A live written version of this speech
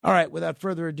All right, without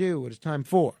further ado, it is time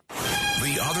for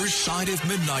The Other Side of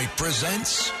Midnight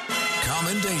presents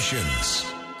Commendations.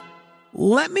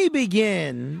 Let me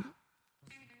begin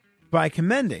by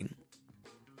commending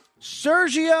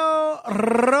Sergio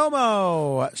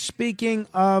Romo. Speaking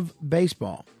of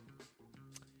baseball.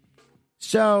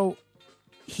 So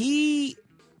he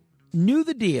knew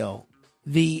the deal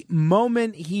the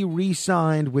moment he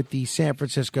re-signed with the San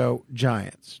Francisco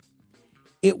Giants.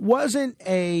 It wasn't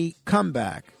a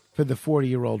comeback for the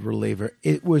 40-year-old reliever.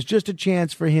 It was just a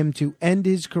chance for him to end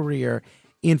his career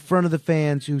in front of the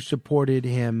fans who supported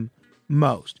him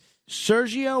most.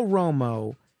 Sergio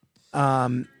Romo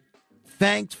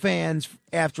thanked fans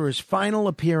after his final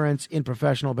appearance in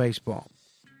professional baseball.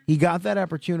 He got that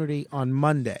opportunity on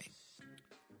Monday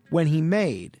when he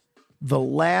made the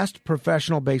last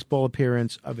professional baseball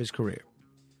appearance of his career.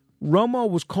 Romo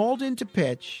was called in to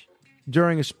pitch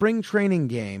during a spring training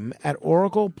game at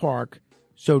Oracle Park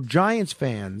so Giants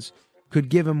fans could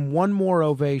give him one more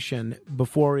ovation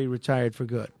before he retired for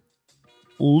good.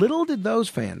 Little did those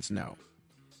fans know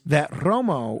that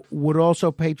Romo would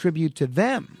also pay tribute to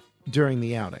them during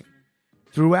the outing.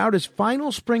 Throughout his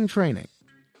final spring training,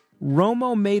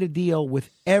 Romo made a deal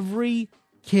with every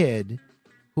kid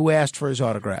who asked for his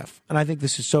autograph. And I think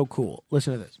this is so cool.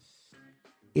 Listen to this.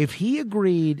 If he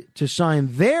agreed to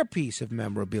sign their piece of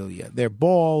memorabilia, their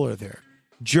ball or their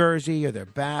jersey or their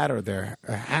bat or their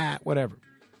hat, whatever,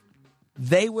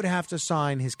 they would have to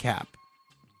sign his cap.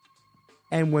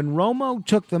 And when Romo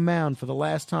took the mound for the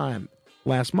last time,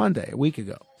 last Monday, a week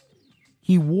ago,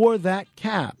 he wore that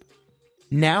cap,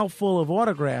 now full of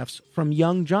autographs from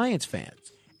young Giants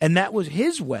fans. And that was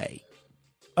his way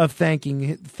of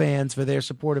thanking fans for their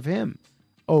support of him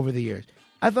over the years.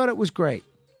 I thought it was great.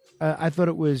 I thought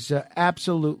it was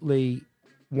absolutely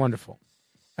wonderful.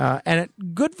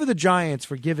 Good for the Giants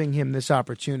for giving him this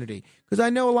opportunity, because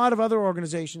I know a lot of other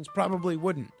organizations probably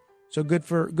wouldn't. So good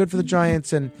for the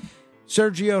Giants. And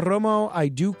Sergio Romo, I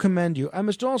do commend you. I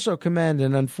must also commend,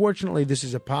 and unfortunately this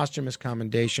is a posthumous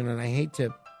commendation, and I hate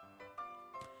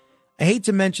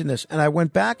to mention this, and I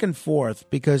went back and forth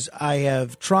because I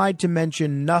have tried to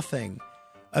mention nothing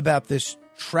about this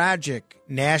tragic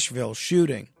Nashville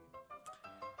shooting.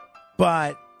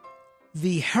 But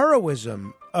the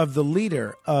heroism of the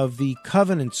leader of the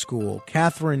Covenant School,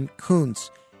 Catherine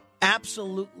Kuntz,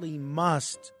 absolutely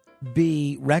must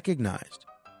be recognized.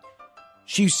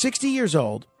 She's 60 years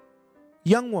old,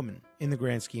 young woman in the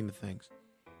grand scheme of things.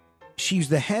 She's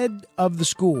the head of the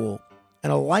school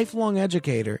and a lifelong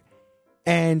educator,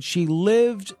 and she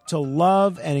lived to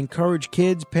love and encourage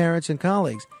kids, parents, and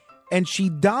colleagues. And she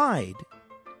died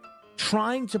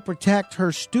trying to protect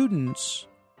her students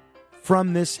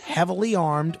from this heavily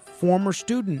armed former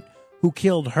student who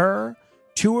killed her,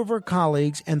 two of her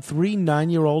colleagues, and 3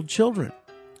 9-year-old children.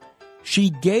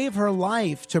 She gave her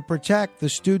life to protect the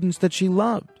students that she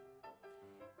loved.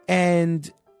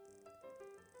 And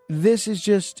this is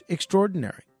just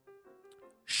extraordinary.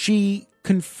 She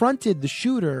confronted the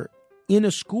shooter in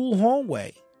a school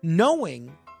hallway,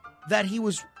 knowing that he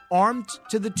was armed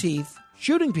to the teeth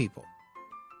shooting people.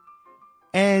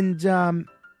 And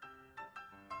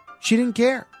she didn't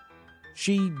care.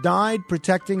 She died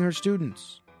protecting her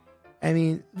students. I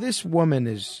mean, this woman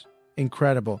is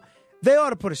incredible. They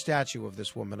ought to put a statue of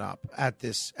this woman up at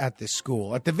this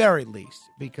school, at the very least,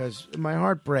 because my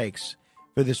heart breaks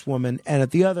for this woman. And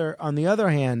on the other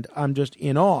hand, I'm just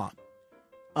in awe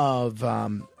of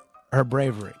her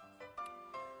bravery.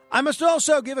 I must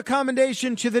also give a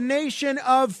commendation to the nation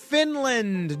of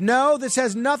Finland. No, this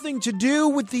has nothing to do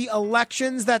with the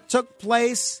elections that took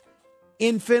place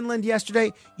in Finland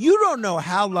yesterday. You don't know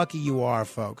how lucky you are,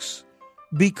 folks,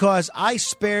 because I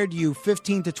spared you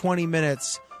 15 to 20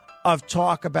 minutes of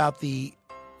talk about the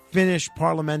Finnish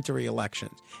parliamentary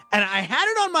elections. And I had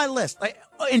it on my list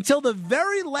until the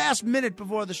very last minute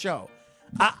before the show.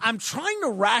 I'm trying to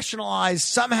rationalize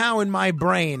somehow in my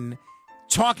brain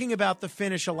talking about the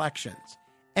Finnish elections.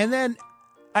 And then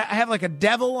I have like a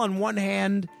devil on one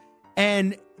hand,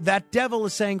 and that devil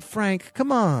is saying, Frank,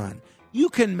 come on. You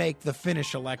can make the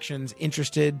Finnish elections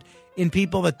interested in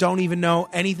people that don't even know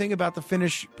anything about the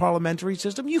Finnish parliamentary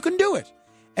system. You can do it.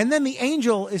 And then the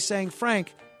angel is saying,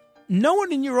 Frank, no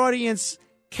one in your audience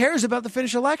cares about the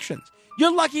Finnish elections.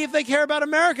 You're lucky if they care about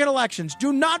American elections.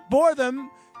 Do not bore them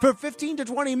for 15 to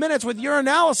 20 minutes with your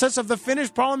analysis of the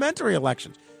Finnish parliamentary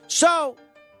elections. So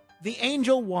the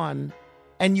angel won,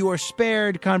 and you are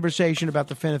spared conversation about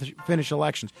the Finnish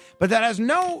elections. But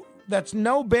that's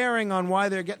no bearing on why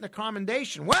they're getting a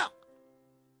commendation. Well,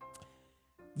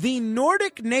 the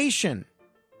Nordic nation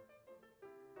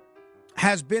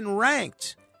has been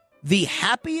ranked the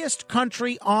happiest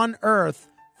country on earth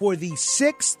for the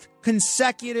 6th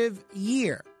consecutive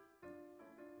year.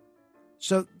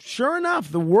 So, sure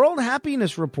enough, the World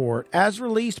Happiness Report, as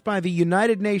released by the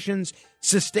United Nations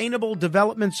Sustainable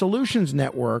Development Solutions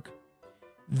Network,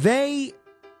 they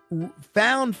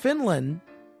found Finland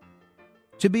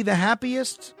to be the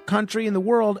happiest country in the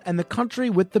world and the country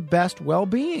with the best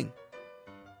well-being.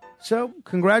 So,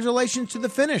 congratulations to the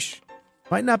Finnish.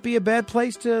 Might not be a bad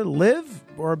place to live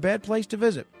or a bad place to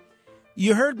visit.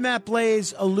 You heard Matt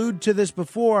Blaze allude to this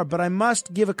before, but I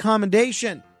must give a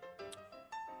commendation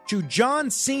to John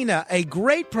Cena, a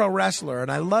great pro wrestler,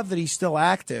 and I love that he's still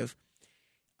active.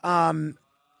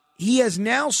 He has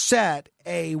now set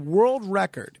a world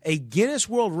record, a Guinness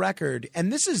World Record,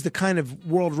 and this is the kind of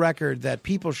world record that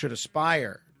people should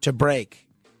aspire to break.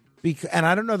 And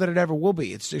I don't know that it ever will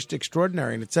be. It's just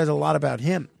extraordinary, and it says a lot about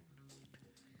him.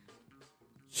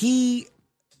 He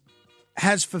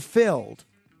has fulfilled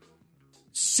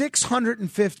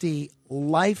 650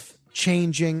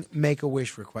 life-changing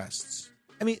Make-A-Wish requests.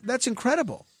 I mean, that's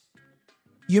incredible.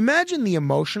 You imagine the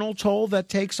emotional toll that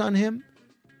takes on him,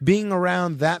 being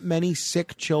around that many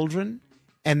sick children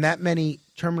and that many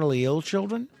terminally ill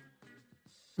children.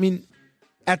 I mean,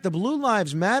 at the Blue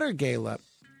Lives Matter Gala,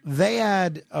 they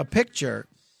had a picture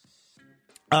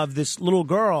of this little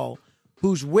girl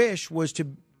whose wish was to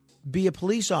be a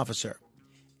police officer.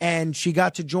 And she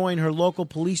got to join her local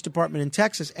police department in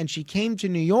Texas, and she came to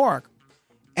New York,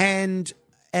 and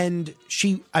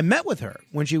I met with her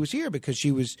when she was here because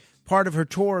she was part of her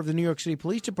tour of the New York City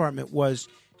Police Department was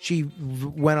she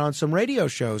went on some radio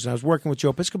shows. And I was working with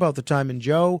Joe Piscopo at the time, and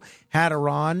Joe had her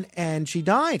on, and she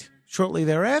died shortly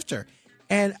thereafter.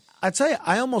 And I tell you,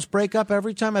 I almost break up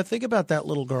every time I think about that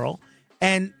little girl,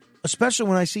 and especially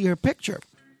when I see her picture.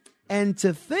 And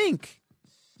to think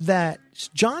that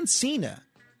John Cena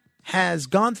has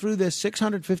gone through this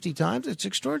 650 times, it's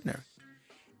extraordinary.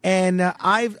 And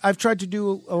I've tried to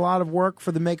do a lot of work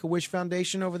for the Make-A-Wish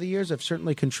Foundation over the years. I've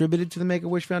certainly contributed to the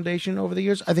Make-A-Wish Foundation over the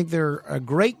years. I think they're a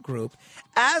great group,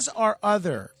 as are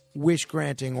other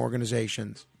wish-granting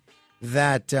organizations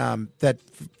that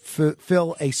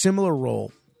fulfill a similar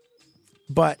role.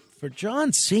 But for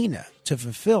John Cena to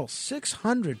fulfill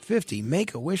 650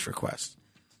 Make-A-Wish requests,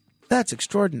 that's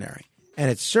extraordinary. And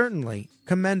it's certainly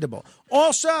commendable.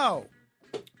 Also,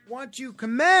 want to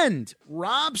commend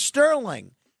Rob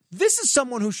Sterling. This is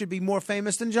someone who should be more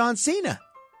famous than John Cena.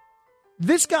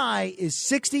 This guy is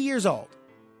 60 years old,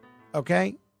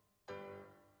 okay?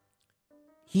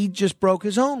 He just broke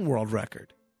his own world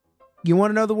record. You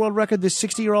want to know the world record this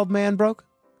 60-year-old man broke?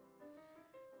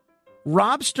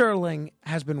 Rob Sterling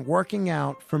has been working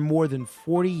out for more than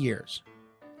 40 years,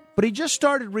 but he just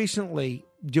started recently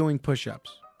doing push-ups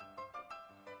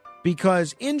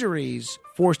because injuries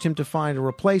forced him to find a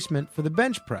replacement for the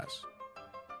bench press.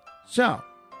 So,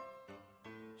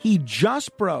 he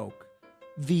just broke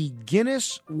the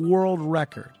Guinness World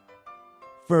Record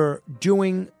for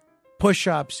doing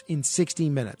push-ups in 60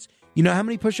 minutes. You know how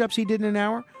many push-ups he did in an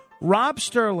hour? Rob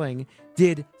Sterling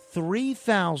did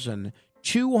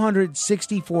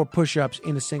 3,264 push-ups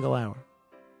in a single hour.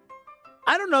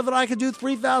 I don't know that I could do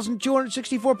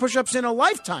 3,264 push-ups in a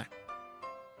lifetime.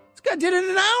 This guy did it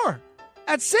in an hour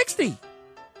at 60.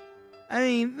 I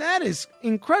mean, that is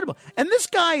incredible. And this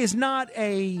guy is not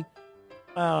a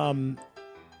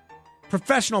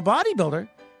professional bodybuilder.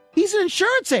 He's an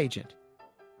insurance agent.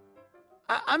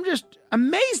 I'm just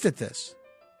amazed at this.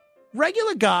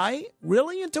 Regular guy,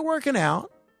 really into working out,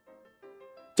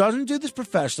 doesn't do this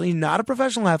professionally, not a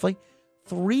professional athlete.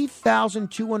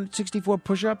 3,264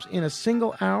 push-ups in a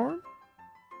single hour?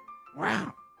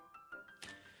 Wow.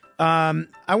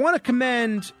 I want to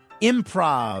commend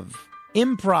improv.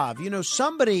 Improv. You know,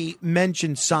 somebody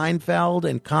mentioned Seinfeld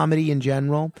and comedy in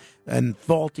general and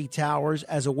Fawlty Towers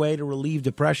as a way to relieve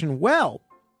depression. Well,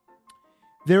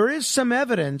 there is some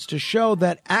evidence to show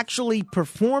that actually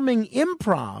performing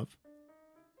improv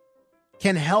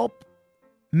can help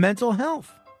mental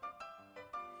health.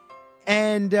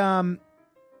 And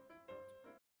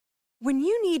when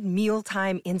you need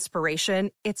mealtime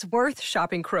inspiration, it's worth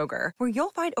shopping Kroger, where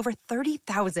you'll find over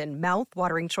 30,000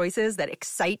 mouth-watering choices that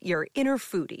excite your inner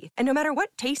foodie. And no matter what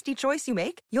tasty choice you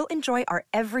make, you'll enjoy our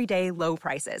everyday low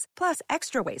prices, plus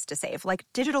extra ways to save, like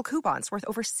digital coupons worth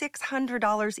over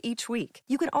 $600 each week.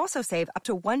 You can also save up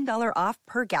to $1 off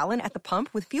per gallon at the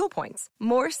pump with fuel points.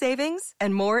 More savings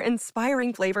and more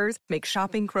inspiring flavors make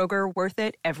shopping Kroger worth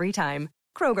it every time.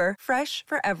 Kroger, fresh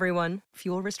for everyone.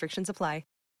 Fuel restrictions apply.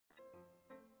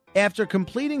 After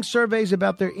completing surveys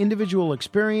about their individual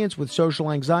experience with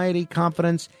social anxiety,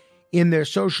 confidence in their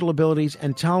social abilities,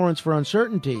 and tolerance for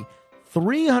uncertainty,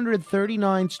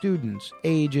 339 students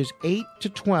ages 8 to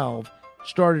 12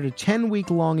 started a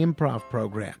 10-week-long improv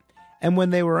program. And when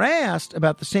they were asked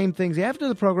about the same things after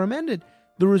the program ended,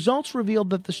 the results revealed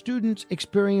that the students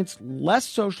experienced less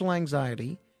social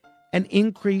anxiety and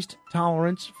increased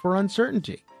tolerance for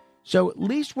uncertainty. So at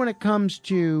least when it comes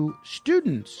to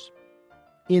students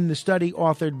in the study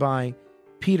authored by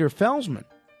Peter Felsman,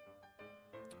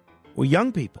 or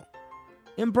young people,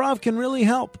 improv can really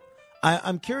help.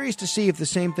 I'm curious to see if the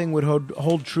same thing would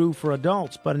hold true for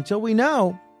adults. But until we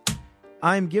know,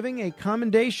 I'm giving a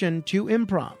commendation to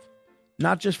improv.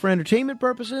 Not just for entertainment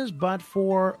purposes, but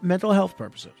for mental health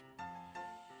purposes.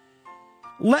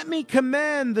 Let me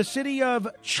commend the city of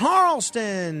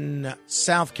Charleston,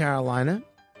 South Carolina.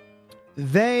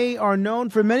 They are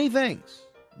known for many things.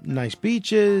 Nice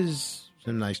beaches,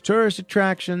 some nice tourist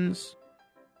attractions.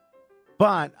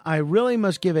 But I really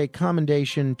must give a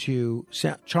commendation to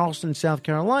Charleston, South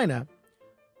Carolina,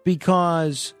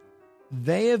 because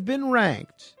they have been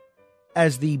ranked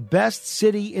as the best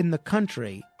city in the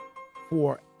country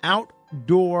for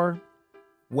outdoor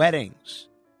weddings.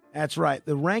 That's right.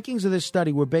 The rankings of this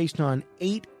study were based on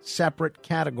 8 separate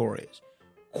categories: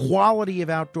 quality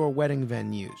of outdoor wedding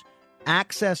venues,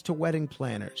 access to wedding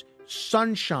planners,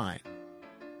 sunshine,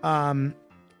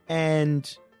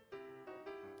 and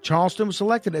Charleston was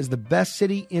selected as the best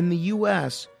city in the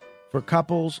U.S. for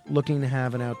couples looking to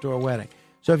have an outdoor wedding.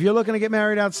 So if you're looking to get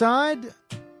married outside,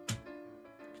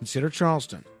 consider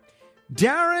Charleston.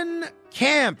 Darren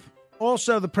Camp,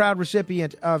 also the proud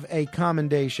recipient of a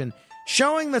commendation,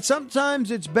 showing that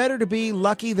sometimes it's better to be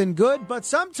lucky than good, but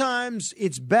sometimes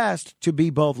it's best to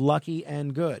be both lucky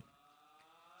and good.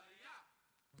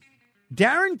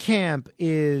 Darren Camp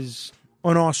is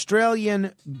an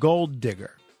Australian gold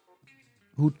digger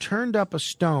who turned up a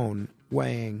stone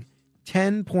weighing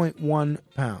 10.1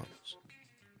 pounds.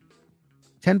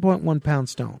 10.1 pound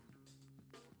stone.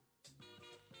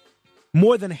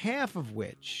 More than half of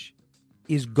which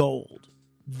is gold.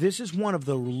 This is one of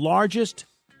the largest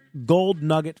gold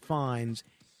nugget finds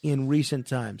in recent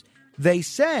times. They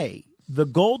say the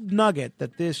gold nugget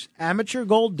that this amateur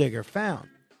gold digger found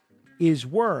is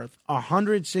worth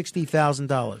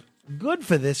 $160,000. Good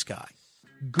for this guy.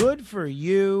 Good for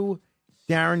you,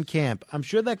 Darren Camp. I'm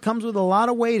sure that comes with a lot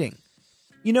of waiting.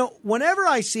 You know, whenever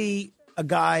I see a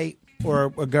guy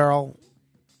or a girl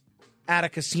at a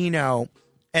casino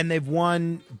and they've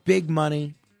won big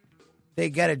money, they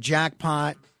get a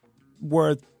jackpot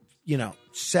worth,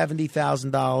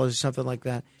 $70,000, something like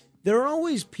that. There are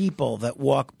always people that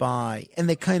walk by and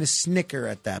they kind of snicker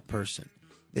at that person.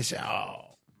 They say,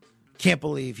 "Oh, can't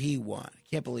believe he won.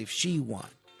 Can't believe she won.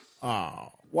 Oh,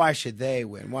 why should they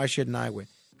win? Why shouldn't I win?"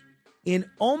 In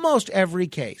almost every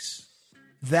case,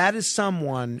 that is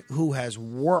someone who has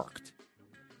worked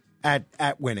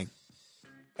at winning.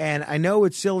 And I know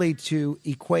it's silly to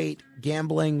equate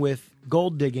gambling with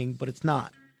gold digging, but it's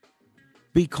not.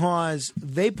 Because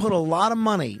they put a lot of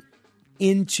money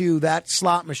into that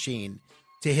slot machine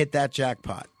to hit that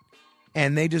jackpot.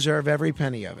 And they deserve every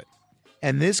penny of it.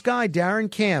 And this guy,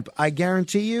 Darren Camp, I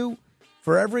guarantee you,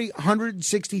 for every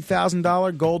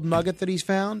 $160,000 gold nugget that he's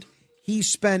found, he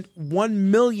spent 1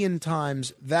 million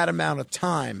times that amount of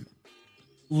time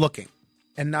looking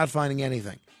and not finding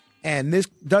anything. And this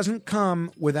doesn't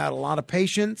come without a lot of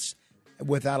patience,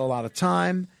 without a lot of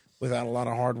time, without a lot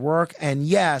of hard work, and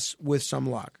yes, with some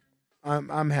luck.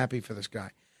 I'm happy for this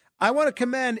guy. I want to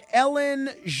commend Ellen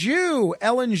Zhu.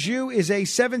 Ellen Zhu is a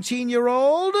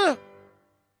 17-year-old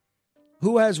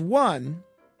who has won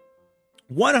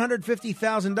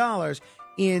 $150,000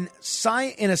 in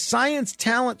a science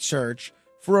talent search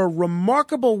for a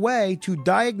remarkable way to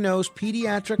diagnose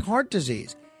pediatric heart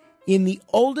disease. In the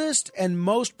oldest and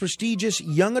most prestigious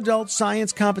young adult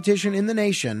science competition in the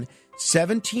nation,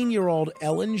 17-year-old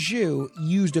Ellen Zhu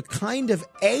used a kind of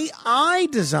AI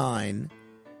design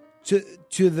to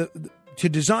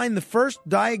design the first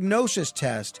diagnosis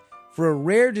test for a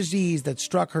rare disease that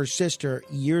struck her sister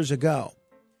years ago.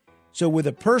 So with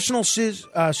a personal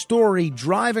story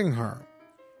driving her,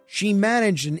 she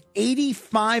managed an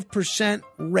 85%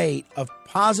 rate of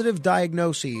positive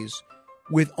diagnoses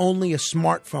with only a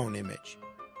smartphone image.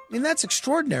 I mean, that's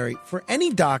extraordinary for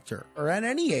any doctor or at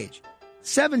any age.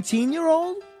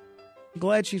 17-year-old? I'm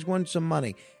glad she's won some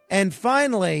money. And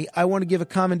finally, I want to give a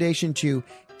commendation to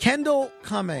Kendall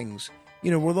Cummings.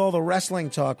 With all the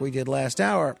wrestling talk we did last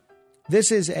hour,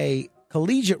 this is a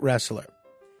collegiate wrestler,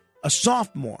 a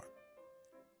sophomore,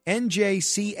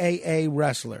 NJCAA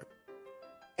wrestler,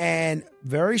 and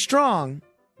very strong,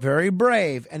 very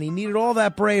brave, and he needed all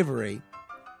that bravery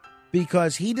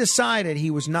because he decided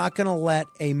he was not going to let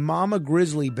a mama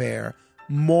grizzly bear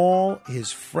maul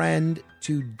his friend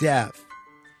to death.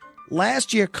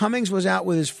 Last year, Cummings was out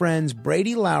with his friends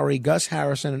Brady Lowry, Gus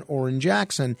Harrison, and Orrin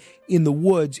Jackson in the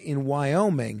woods in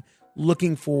Wyoming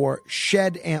looking for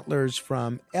shed antlers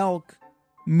from elk,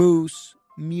 moose,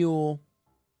 mule,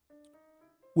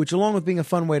 which, along with being a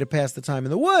fun way to pass the time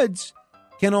in the woods,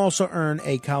 can also earn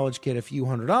a college kid a few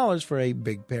 $100s for a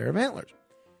big pair of antlers.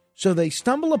 So they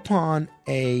stumble upon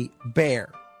a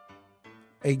bear,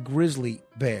 a grizzly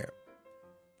bear,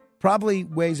 probably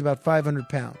weighs about 500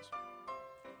 pounds.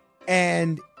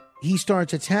 And he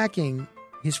starts attacking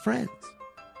his friends.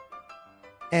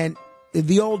 And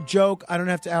the old joke, I don't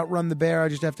have to outrun the bear, I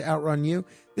just have to outrun you.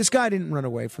 This guy didn't run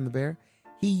away from the bear.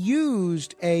 He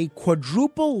used a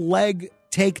quadruple leg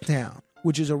takedown,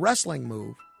 which is a wrestling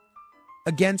move,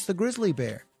 against the grizzly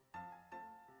bear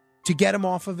to get him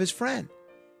off of his friend.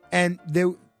 And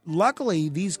luckily,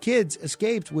 these kids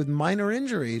escaped with minor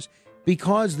injuries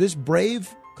because this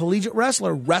brave collegiate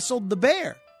wrestler wrestled the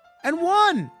bear and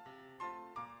won.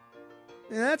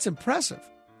 And that's impressive.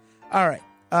 All right.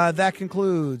 That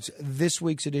concludes this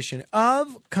week's edition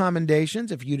of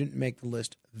Commendations. If you didn't make the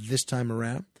list this time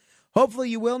around, hopefully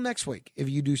you will next week if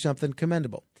you do something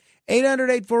commendable.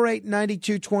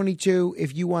 800-848-9222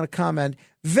 if you want to comment.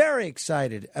 Very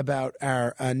excited about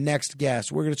our next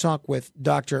guest. We're going to talk with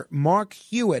Dr. Mark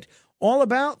Hewitt all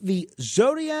about the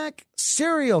Zodiac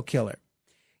serial killer.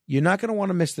 You're not going to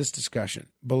want to miss this discussion.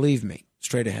 Believe me.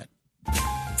 Straight ahead.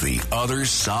 The Other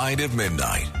Side of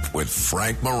Midnight with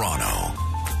Frank Morano.